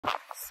So,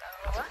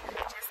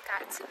 just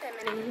got to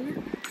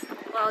Bimini.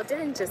 Well,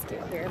 didn't just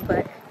get here,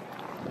 but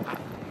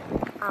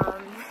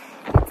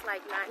it's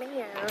like 9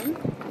 a.m.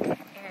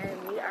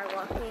 and we are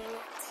walking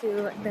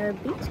to the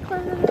beach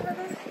club.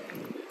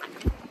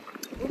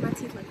 Oh, my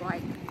teeth look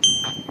white.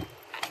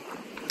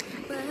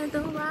 But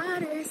the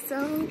water's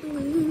so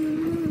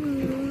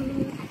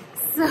blue,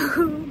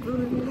 so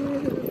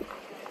blue.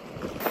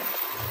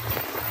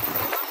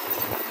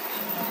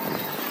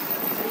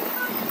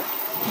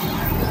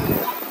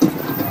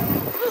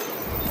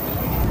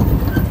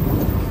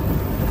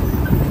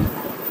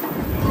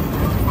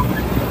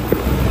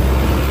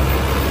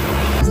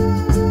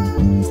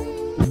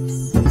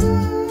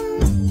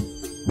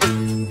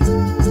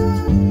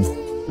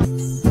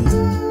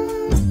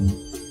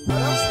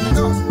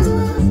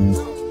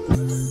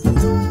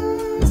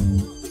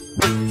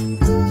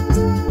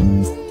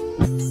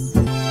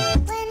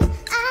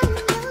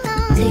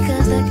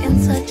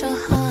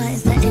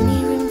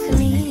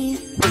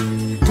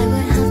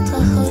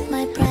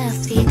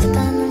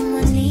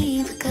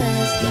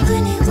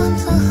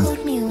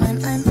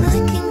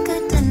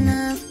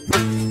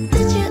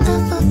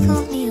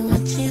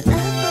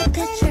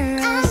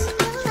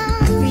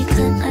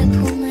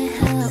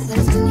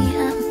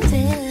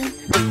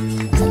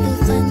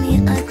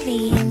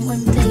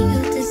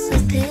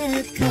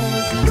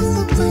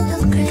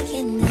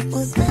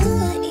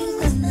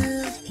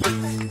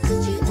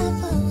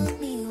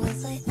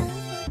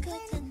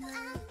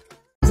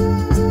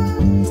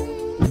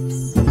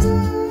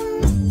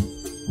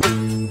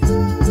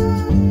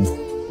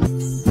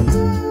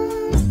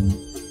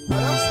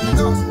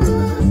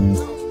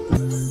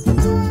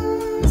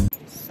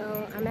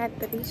 At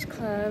the beach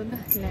club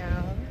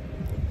now,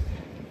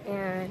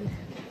 and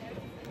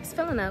it's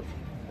filling up.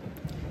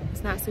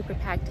 It's not super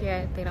packed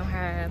yet. They don't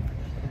have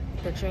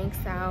the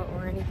drinks out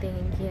or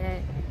anything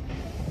yet.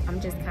 I'm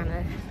just kind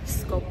of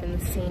scoping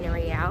the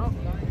scenery out,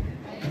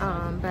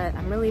 but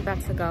I'm really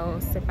about to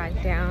go sit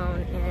back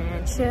down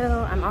and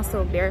chill. I'm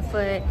also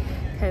barefoot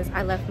because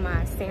I left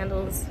my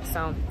sandals,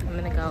 so I'm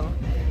gonna go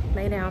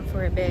lay down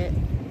for a bit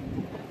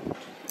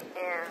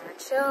and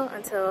chill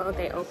until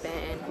they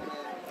open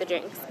the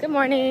drinks. Good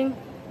morning.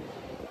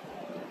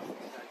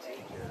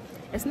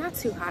 It's not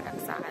too hot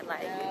outside,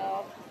 like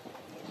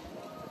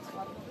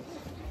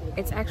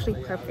it's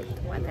actually perfect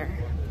weather.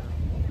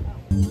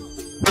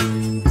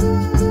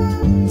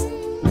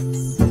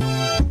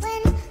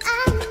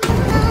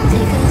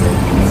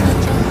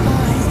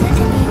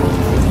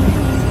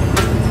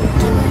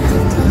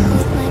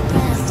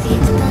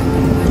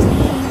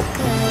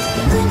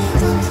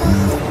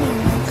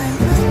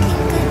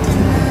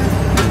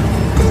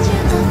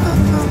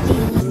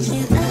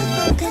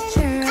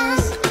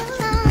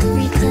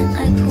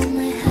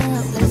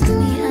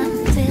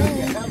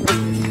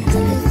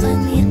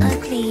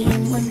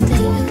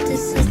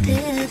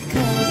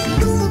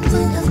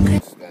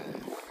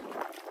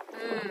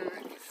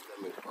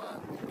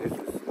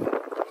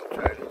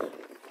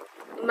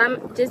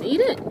 Just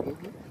eat it?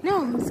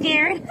 No, I'm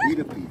scared. Eat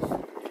a piece.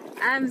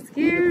 I'm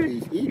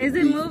scared. Is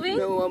it moving?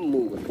 No, I'm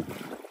moving.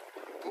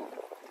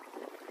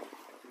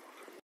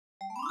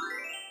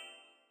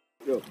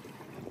 Go.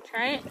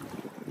 Try it.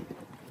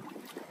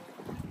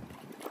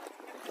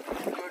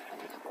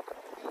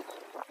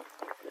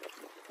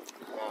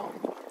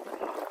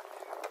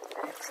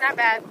 It's not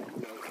bad.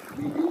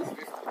 We use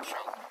this for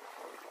chunk.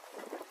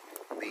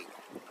 Bait.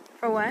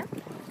 For what?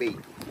 Bait.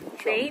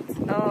 Bait?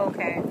 Oh,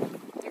 okay.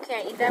 You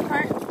can't eat that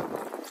part?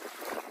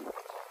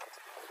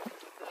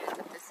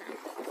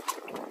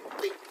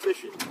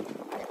 Fishing.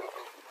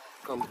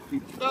 Come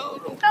people. No,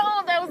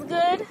 oh, that was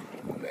good.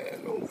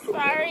 Man, no.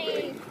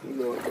 Sorry. You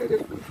know, that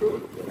is for sure.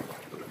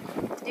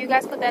 Do you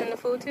guys put that in the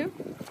food too?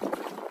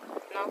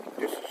 No?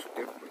 This is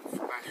different,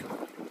 special.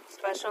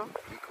 Special?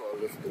 We call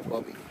this the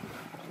bubby.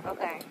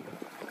 Okay.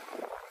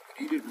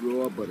 Eat it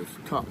raw, but it's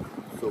tough.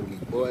 So we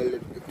boil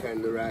it to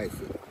tenderize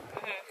it.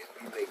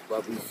 And we make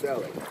bubby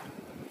salad.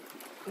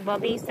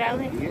 Bubby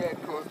salad? Yeah,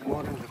 it costs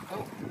more than the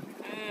coke.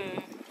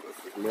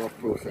 It's more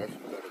processed. You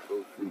gotta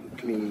go through to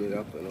clean it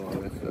up and all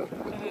that stuff.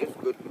 But it's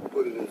good to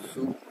put it in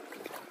soup,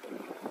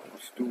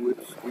 stew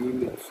it,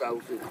 steam it,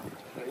 sauce it.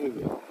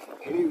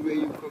 Any way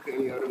you cook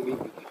any other meat.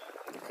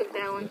 Cook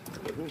that one.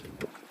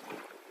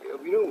 Yeah,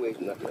 we don't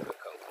waste nothing at the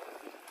coke.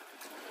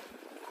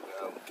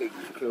 Now take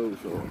your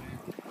clothes on.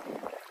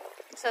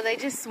 So they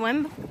just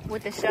swim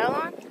with the shell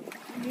on?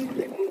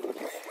 They move with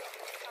the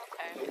shell.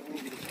 Okay. They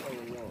move with the shell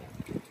around.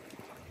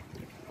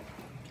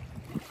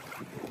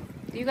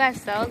 Do you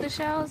guys sell the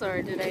shells,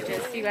 or do they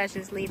just, you guys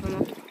just leave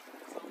them?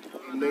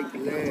 We make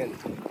land.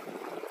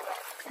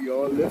 See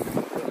all this?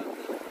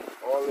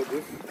 All of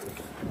this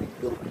is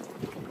built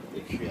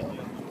with shell.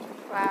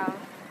 Wow.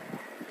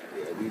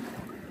 Yeah,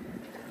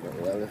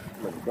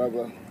 my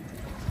brother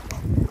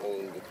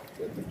owned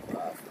the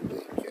property.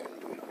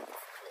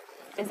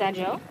 Is that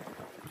Joe?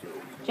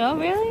 Joe,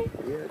 really?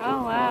 Yeah.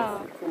 Oh,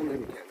 wow.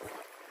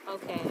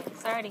 Okay.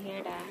 Sorry to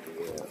hear that.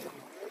 Yeah.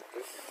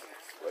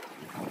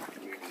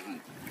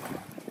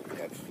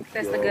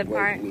 That's the good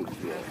part?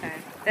 Okay.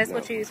 That's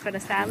what you use for the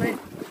salad?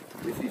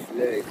 This is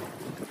lead.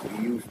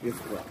 We use this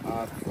for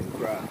arts and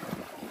crafts.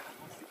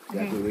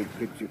 Decorate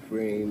picture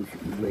frames,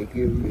 you make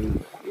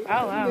earrings.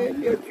 Oh, wow.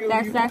 Man,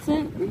 That's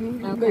it?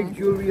 You Okay. make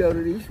jewelry out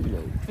of these, you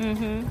know.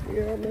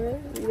 Yeah, man,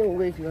 you don't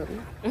waste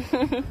nothing.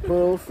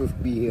 Pearls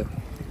must be here,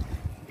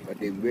 but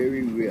they're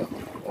very rare.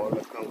 All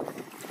the country,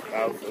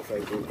 thousands, I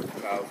go to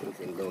thousands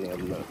and don't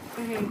have none.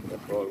 But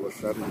all of a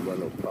sudden, one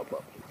will pop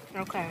up.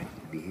 Okay.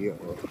 Be here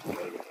all the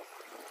time.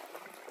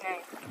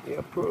 Nice.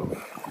 Yeah, pearls.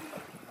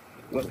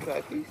 What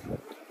type piece?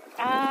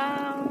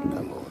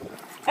 Come on.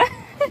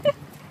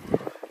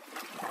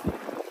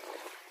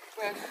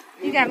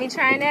 You got me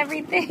trying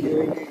everything.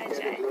 Yeah, I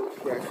tried. a little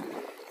fresh.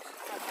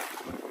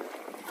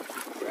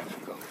 Fresh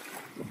coat.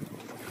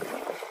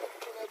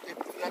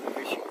 Not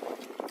fishy.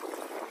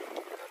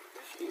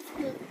 Fishy is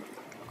good.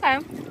 Okay. Yeah,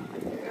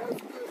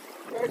 it's good.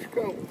 Fresh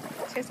coat.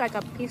 Tastes like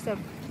a piece of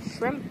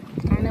shrimp,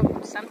 kind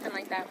of something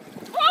like that.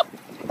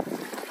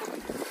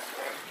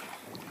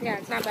 Yeah,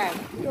 it's not bad.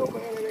 No,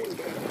 man, it ain't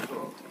bad at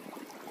all.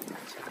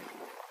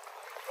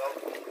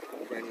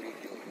 Friendly.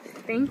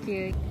 Thank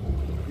you.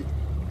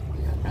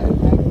 I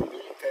don't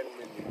need 10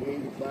 minutes. You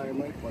ain't buying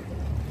my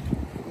fucking.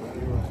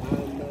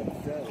 I'm not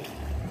selling.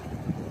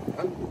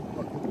 I'm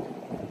fucking.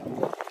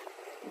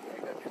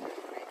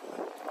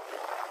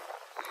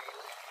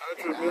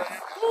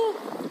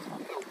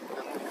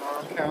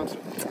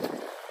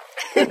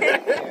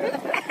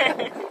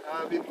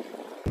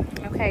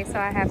 Okay, so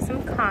I have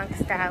some conch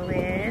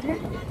salad.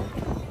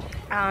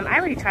 I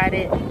already tried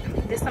it.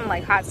 There's some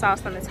like hot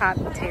sauce on the top.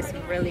 It tastes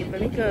really,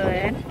 really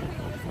good.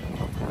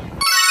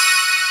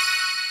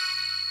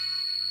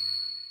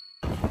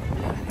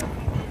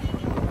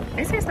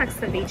 It tastes like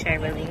ceviche,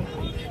 really.